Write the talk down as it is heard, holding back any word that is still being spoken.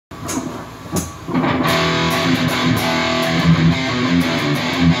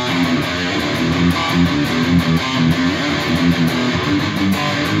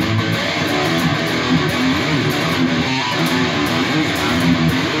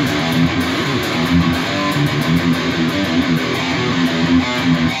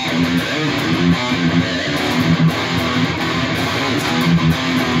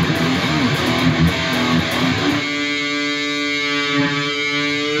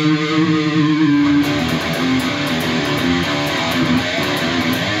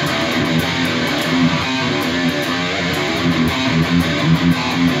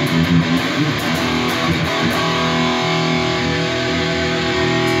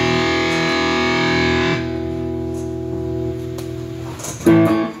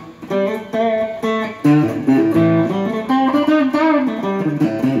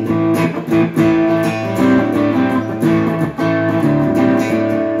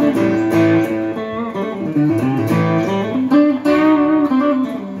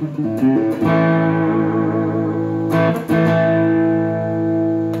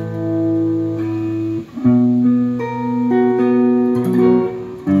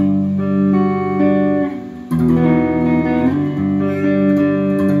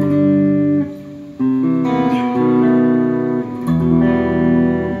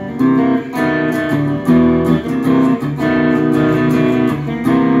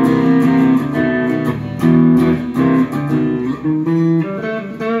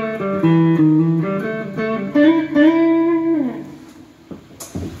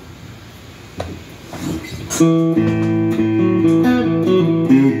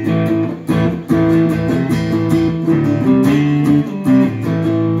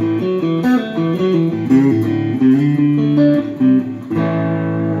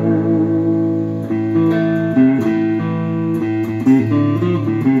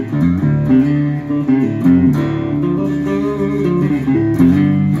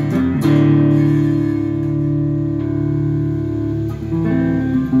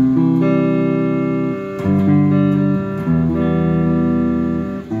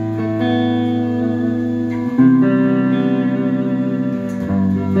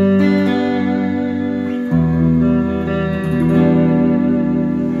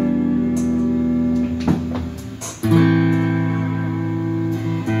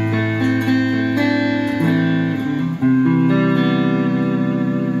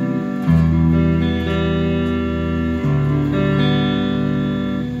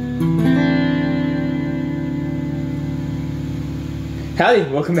Howdy,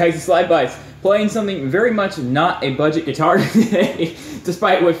 welcome back to Slide Bites. Playing something very much not a budget guitar today,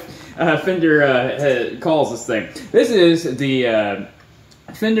 despite what Fender calls this thing. This is the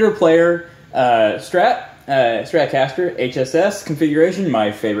Fender Player Stratocaster HSS configuration,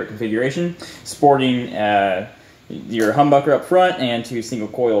 my favorite configuration, sporting your humbucker up front and two single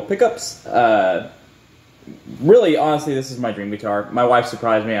coil pickups. Really, honestly, this is my dream guitar. My wife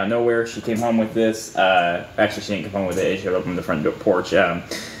surprised me out of nowhere. She came home with this. Actually, she didn't come home with it. She showed up on the front porch. Saw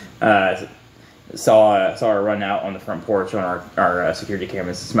her run out on the front porch on our security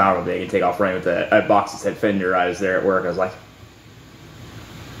cameras, smiled all day, and take off running with a box that said Fender. I was there at work. I was like,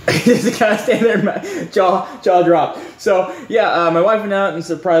 just kind of stand there, and my jaw dropped. So yeah, my wife went out and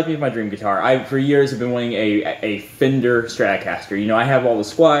surprised me with my dream guitar. I for years have been wanting a Fender Stratocaster. You know, I have all the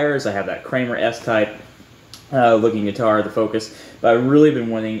Squires. I have that Kramer S-type looking guitar, the Focus, but I've really been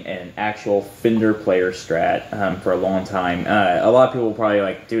wanting an actual Fender Player Strat for a long time. A lot of people will probably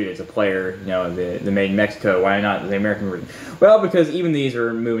like, dude, it's a Player, you know, the made in Mexico, why not the American version? Well, because even these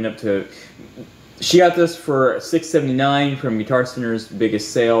are moving up to, she got this for $6.79 from Guitar Center's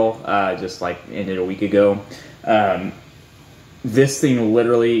biggest sale, just like ended a week ago. This thing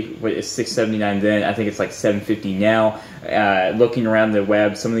literally is $6.79 then. I think it's like $7.50 now. Looking around the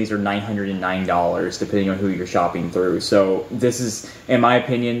web, some of these are $909 depending on who you're shopping through. So this is, in my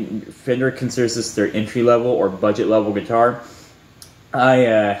opinion, Fender considers this their entry level or budget level guitar.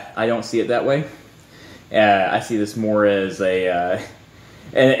 I don't see it that way. I see this more as a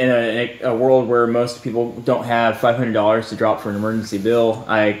in a world where most people don't have $500 to drop for an emergency bill.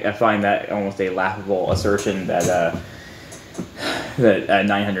 I find that almost a laughable assertion that that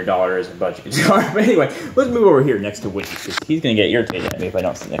 $900 is a budget guitar. But anyway, let's move over here next to Woody, because he's going to get irritated at me if I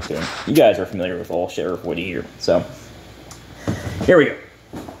don't sit next to him. You guys are familiar with all Sheriff Woody here. So, here we go.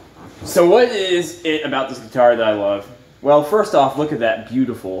 So what is it about this guitar that I love? Well, first off, look at that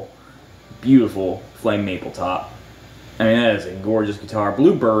beautiful, beautiful flame maple top. I mean, that is a gorgeous guitar.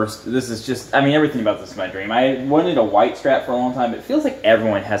 Blue burst. This is just, I mean, everything about this is my dream. I wanted a white Strat for a long time, but it feels like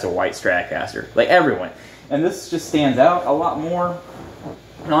everyone has a white Stratocaster. Like, everyone. And this just stands out a lot more.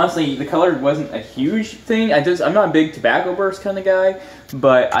 And honestly, the color wasn't a huge thing. I'm not a big tobacco burst kind of guy,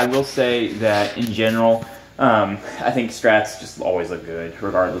 but I will say that in general, I think Strats just always look good,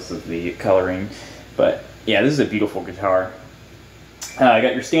 regardless of the coloring. But yeah, this is a beautiful guitar. I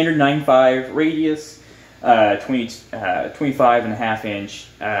got your standard 9.5 radius, 25.5 inch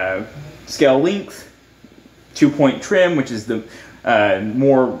scale length, 2-point trim, which is the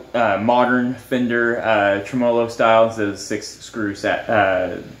more modern Fender tremolo styles. The 6-screw set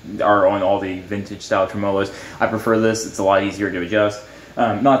are on all the vintage style tremolos. I prefer this. It's a lot easier to adjust.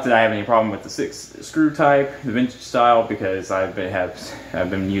 Not that I have any problem with the 6-screw type, the vintage style, because I've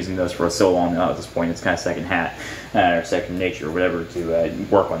been using those for so long now. At this point, it's kind of second hat or second nature or whatever to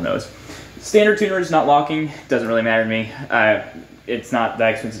work on those. Standard tuner is not locking. Doesn't really matter to me. It's not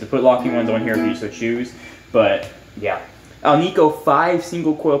that expensive to put locking ones on here if you so choose. But yeah. Alnico 5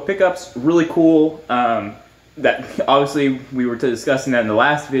 single coil pickups, really cool. That obviously we were discussing that in the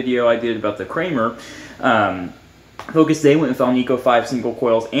last video I did about the Kramer Focus. They went with Alnico 5 single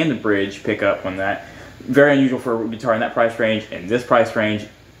coils and the bridge pickup on that. Very unusual for a guitar in that price range. In this price range,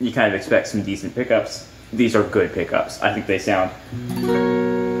 you kind of expect some decent pickups. These are good pickups. I think they sound.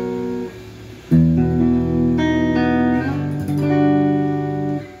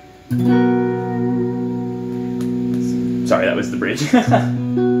 Sorry, that was the bridge.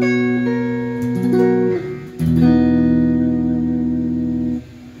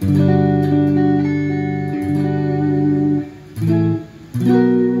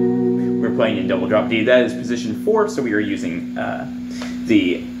 We're playing in double drop D. That is position 4, so we are using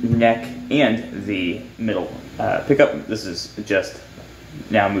the neck and the middle pickup. This is just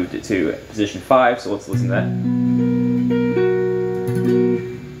now moved it to position 5, so let's listen to that.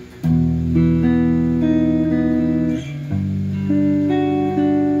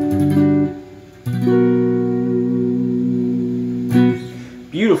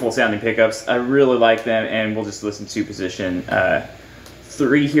 Beautiful sounding pickups. I really like them, and we'll just listen to position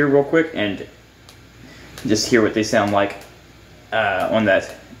 3 here real quick and just hear what they sound like on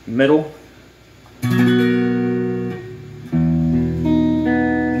that middle.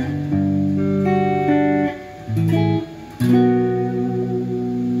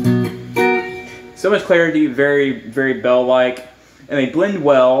 So much clarity, very, very bell-like, and they blend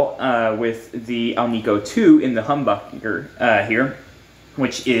well with the Alnico 2 in the humbucker here,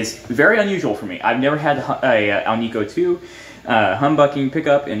 which is very unusual for me. I've never had a Alnico 2 humbucking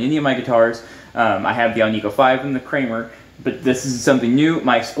pickup in any of my guitars. I have the Alnico 5 and the Kramer, but this is something new.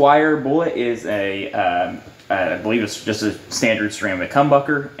 My Squire Bullet is a I believe it's just a standard ceramic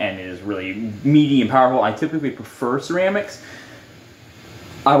humbucker, and it is really meaty and powerful. I typically prefer ceramics.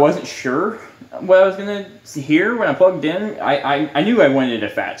 I wasn't sure what I was going to hear when I plugged in. I knew I wanted a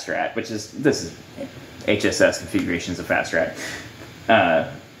fat Strat, which is, this is HSS configurations of fat Strat.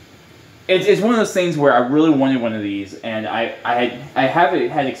 It's one of those things where I really wanted one of these, and I haven't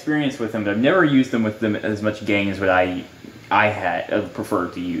had experience with them, but I've never used them with them as much gain as what I had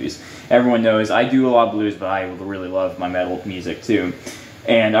preferred to use. Everyone knows I do a lot of blues, but I really love my metal music too.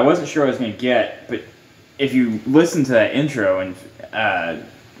 And I wasn't sure what I was going to get, but if you listen to that intro, and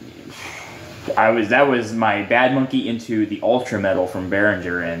that was my Bad Monkey into the Ultra Metal from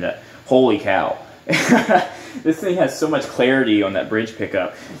Behringer, and holy cow. This thing has so much clarity on that bridge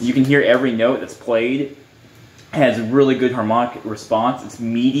pickup. You can hear every note that's played. It has a really good harmonic response. It's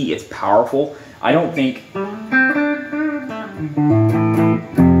meaty, it's powerful. I don't think...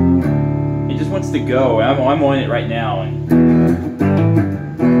 It just wants to go. I'm on it right now, and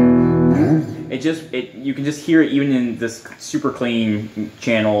you can just hear it even in this super clean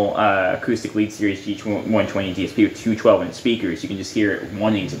channel Acoustic Lead Series G120DSP with two 12-inch speakers. You can just hear it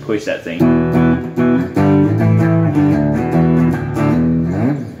wanting to push that thing.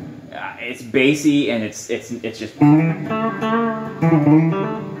 It's bassy, and it's just.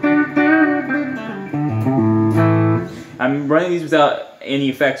 I'm running these without any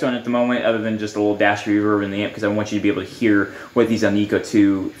effects on at the moment, other than just a little dash reverb in the amp, because I want you to be able to hear what these Alnico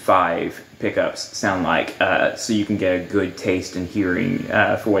 2.5 pickups sound like, so you can get a good taste and hearing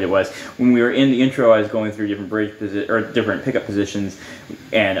for what it was. When we were in the intro, I was going through different different pickup positions,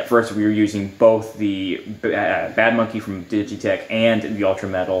 and at first we were using both the Bad Monkey from Digitech and the Ultra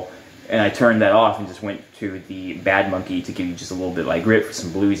Metal. And I turned that off and just went to the Bad Monkey to give you just a little bit like grit for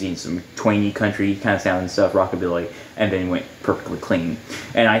some bluesy and some twangy country kind of sound and stuff, rockabilly, and then went perfectly clean.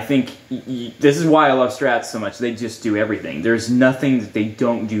 And I think this is why I love Strats so much. They just do everything. There's nothing that they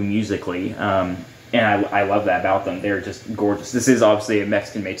don't do musically, and I love that about them. They're just gorgeous. This is obviously a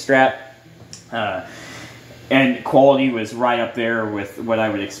Mexican-made Strat, and quality was right up there with what I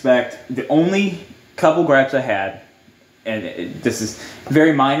would expect. The only couple gripes I had, and this is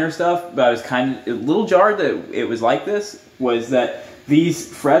very minor stuff, but I was kind of a little jarred that it was like this, was that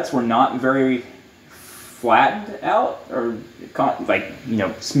these frets were not very flattened out, or like, you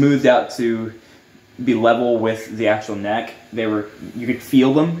know, smoothed out to be level with the actual neck. They were, you could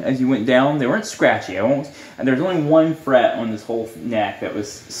feel them as you went down. They weren't scratchy. And there's only one fret on this whole neck that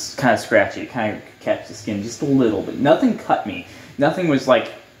was kind of scratchy. It kind of catch the skin just a little, but nothing cut me. Nothing was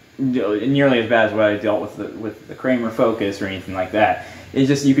like nearly as bad as what I dealt with the Kramer Focus or anything like that. It's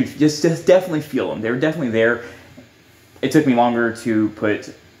just, you could just definitely feel them. They were definitely there. It took me longer to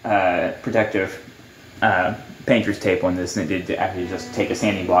put protective painter's tape on this than it did to actually just take a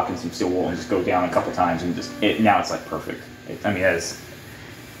sanding block and some steel wool and just go down a couple times, and just now it's like perfect. I mean, that is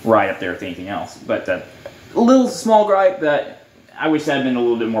right up there with anything else. But a little small gripe that I wish that had been a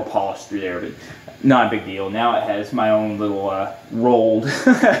little bit more polished through there, but not a big deal. Now it has my own little rolled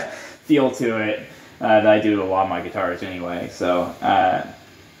feel to it that I do to a lot of my guitars anyway. So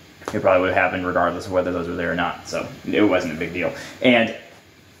it probably would have happened regardless of whether those were there or not. So it wasn't a big deal. And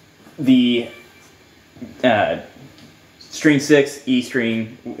the string 6 E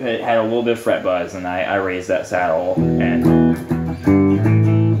string, it had a little bit of fret buzz, and I raised that saddle and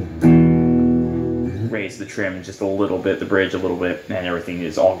raised the trim just a little bit, the bridge a little bit, and everything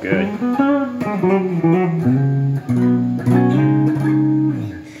is all good.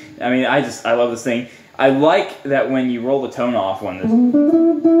 I mean, I love this thing. I like that when you roll the tone off on this,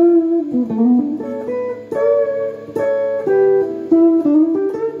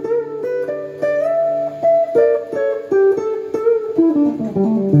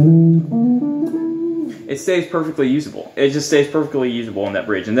 it stays perfectly usable. It just stays perfectly usable on that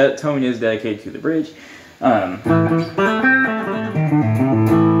bridge, and that tone is dedicated to the bridge.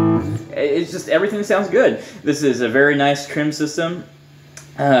 It's just, everything sounds good. This is a very nice trim system.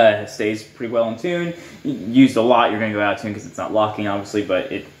 It stays pretty well in tune. Used a lot, you're going to go out of tune because it's not locking, obviously,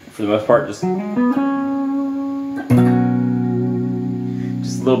 but it, for the most part, just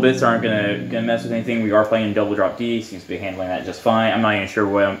little bits aren't gonna mess with anything. We are playing in double drop D, seems to be handling that just fine. I'm not even sure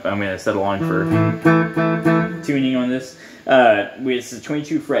what I'm gonna settle on for tuning on this. It's a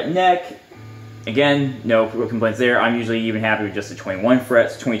 22 fret neck. Again, no real complaints there. I'm usually even happy with just the 21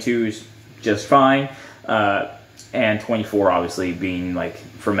 frets. 22 is just fine. And 24 obviously being, like,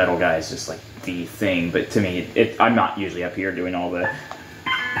 for metal guys, just like the thing. But to me, I'm not usually up here doing all the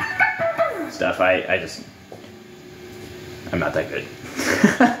stuff. I'm not that good.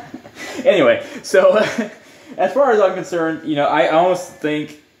 Anyway, so as far as I'm concerned, you know, I almost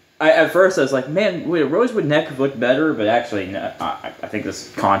think at first I was like, man, would a rosewood neck have looked better? But actually, no, I think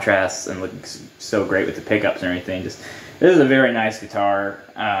this contrasts and looks so great with the pickups and everything. This is a very nice guitar.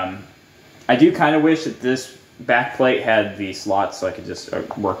 I do kind of wish that this back plate had the slots so I could just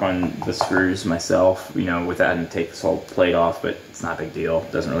work on the screws myself, you know, without having to take this whole plate off, but it's not a big deal.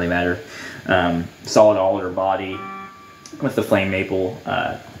 It doesn't really matter. Solid alder body with the flame maple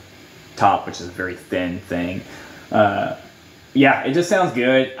top, which is a very thin thing. Yeah, it just sounds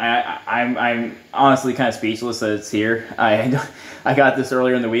good. I'm honestly kind of speechless that it's here. I got this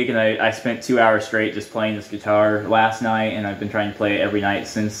earlier in the week, and I spent 2 hours straight just playing this guitar last night, and I've been trying to play it every night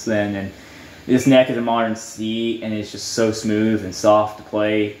since then. And this neck is a modern C, and it's just so smooth and soft to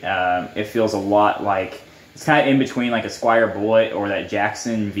play. It feels a lot like, it's kind of in between like a Squier Bullet or that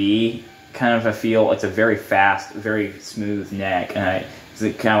Jackson V kind of a feel. It's a very fast, very smooth neck, and it's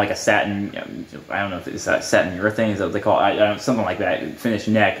kind of like a satin, I don't know if it's a satin urethane, is that what they call it? Something like that, finished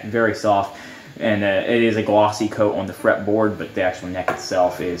neck, very soft. And it is a glossy coat on the fretboard, but the actual neck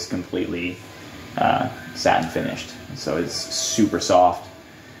itself is completely satin finished. So it's super soft.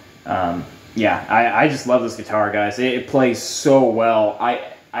 Yeah, I just love this guitar, guys. It plays so well. I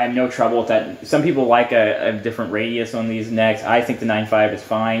have no trouble with that. Some people like a different radius on these necks. I think the 9.5 is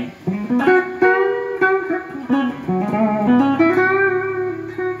fine.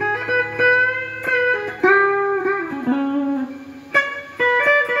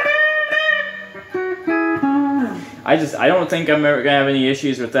 I don't think I'm ever gonna have any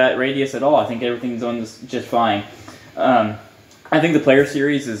issues with that radius at all. I think everything's on this just fine. I think the Player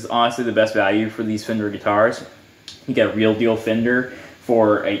Series is honestly the best value for these Fender guitars. You get a real deal Fender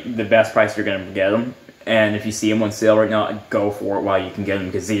for the best price you're gonna get them. And if you see them on sale right now, go for it while you can get them,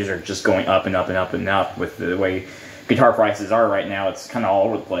 because these are just going up and up and up and up with the way guitar prices are right now. It's kind of all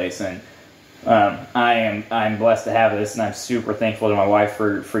over the place, and I'm blessed to have this, and I'm super thankful to my wife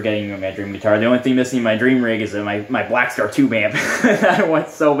for getting me my dream guitar. The only thing missing in my dream rig is my Blackstar tube amp. I want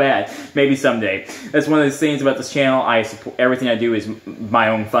it so bad. Maybe someday. That's one of the things about this channel. I support everything I do is my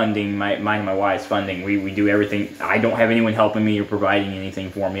own funding, mine and my wife's funding. We do everything. I don't have anyone helping me or providing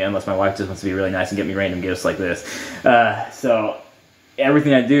anything for me, unless my wife just wants to be really nice and get me random gifts like this. So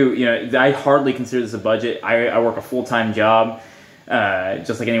everything I do, you know, I hardly consider this a budget. I work a full-time job.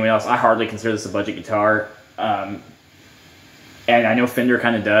 Just like anyone else, I hardly consider this a budget guitar, and I know Fender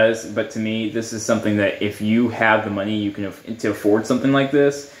kind of does, but to me, this is something that if you have the money you can to afford something like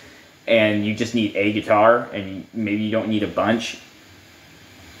this, and you just need a guitar, and maybe you don't need a bunch,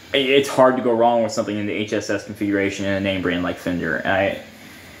 it's hard to go wrong with something in the HSS configuration and a name brand like Fender.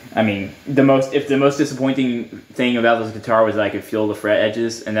 I mean, if the most disappointing thing about this guitar was that I could feel the fret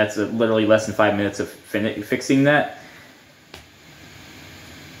edges, and that's literally less than 5 minutes of fixing that.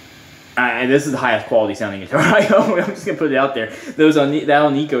 This is the highest quality sounding guitar I own. I'm just gonna put it out there. That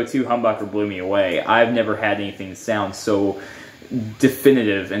Alnico 2 humbucker blew me away. I've never had anything that sounds so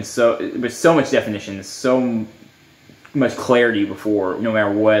definitive and with so much definition, so much clarity before, no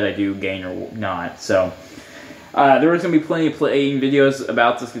matter what I do, gain or not. So there is gonna be plenty of playing videos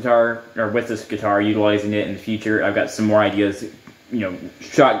about this guitar, or with this guitar, utilizing it in the future. I've got some more ideas, you know,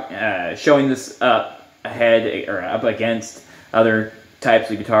 showing this up ahead or up against other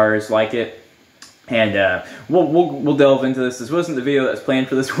types of guitars like it, and we'll delve into this. This wasn't the video that's planned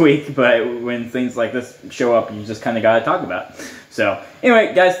for this week, but when things like this show up, you just kind of gotta talk about it. So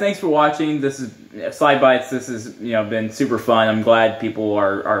anyway, guys, thanks for watching. This is Slide Bites. This has, you know, been super fun. I'm glad people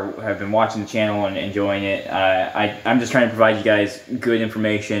have been watching the channel and enjoying it. I'm just trying to provide you guys good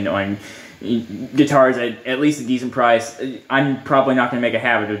information on guitars at least a decent price. I'm probably not going to make a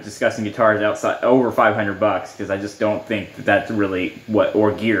habit of discussing guitars outside over $500 because I just don't think that's really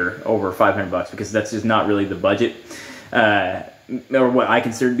or gear over $500, because that's just not really the budget, or what I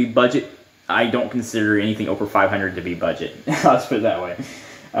consider to be budget. I don't consider anything over $500 to be budget. Let's put it that way.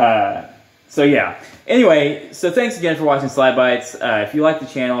 So yeah. Anyway, so thanks again for watching Slide Bites. If you like the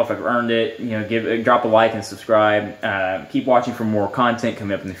channel, if I've earned it, you know, drop a like and subscribe. Keep watching for more content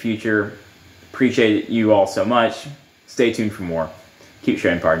coming up in the future. Appreciate you all so much. Stay tuned for more. Keep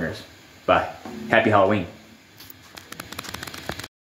sharing, partners. Bye. Happy Halloween.